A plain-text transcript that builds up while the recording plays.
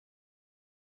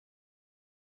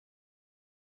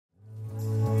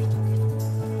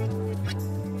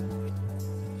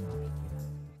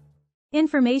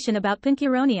Information about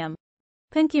Pancuronium.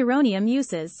 Pancuronium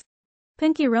uses.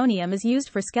 Pancuronium is used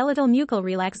for skeletal mucle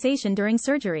relaxation during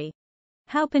surgery.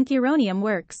 How Pancuronium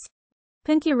works.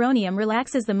 Pancuronium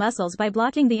relaxes the muscles by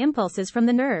blocking the impulses from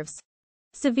the nerves.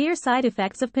 Severe side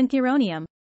effects of Pancuronium.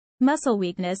 Muscle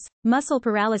weakness, muscle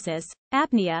paralysis,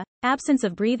 apnea, absence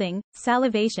of breathing,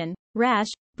 salivation, rash,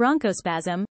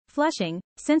 bronchospasm, flushing,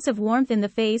 sense of warmth in the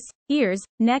face, ears,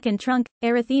 neck and trunk,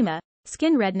 erythema,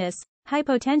 skin redness,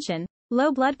 hypotension, low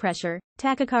blood pressure,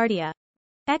 tachycardia.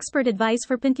 Expert advice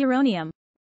for Pancuronium.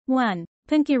 1.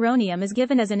 Pancuronium is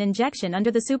given as an injection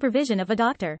under the supervision of a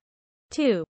doctor.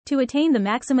 2. To attain the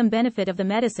maximum benefit of the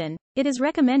medicine, it is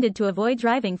recommended to avoid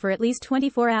driving for at least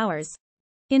 24 hours.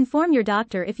 Inform your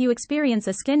doctor if you experience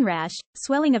a skin rash,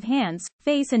 swelling of hands,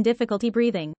 face and difficulty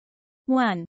breathing.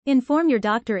 1. Inform your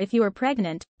doctor if you are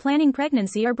pregnant, planning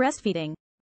pregnancy or breastfeeding.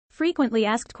 Frequently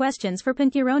asked questions for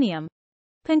Pancuronium.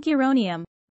 Pancuronium.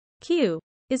 Q.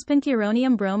 Is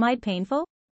Pancuronium bromide painful?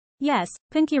 Yes,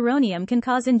 Pancuronium can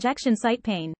cause injection site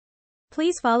pain.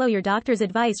 Please follow your doctor's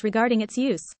advice regarding its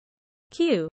use.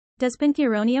 Q. Does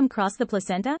Pancuronium cross the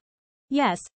placenta?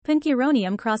 Yes,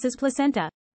 Pancuronium crosses placenta.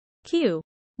 Q.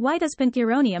 Why does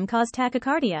Pancuronium cause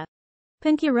tachycardia?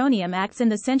 Pancuronium acts in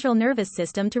the central nervous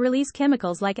system to release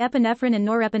chemicals like epinephrine and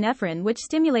norepinephrine which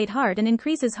stimulate heart and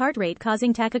increases heart rate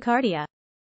causing tachycardia.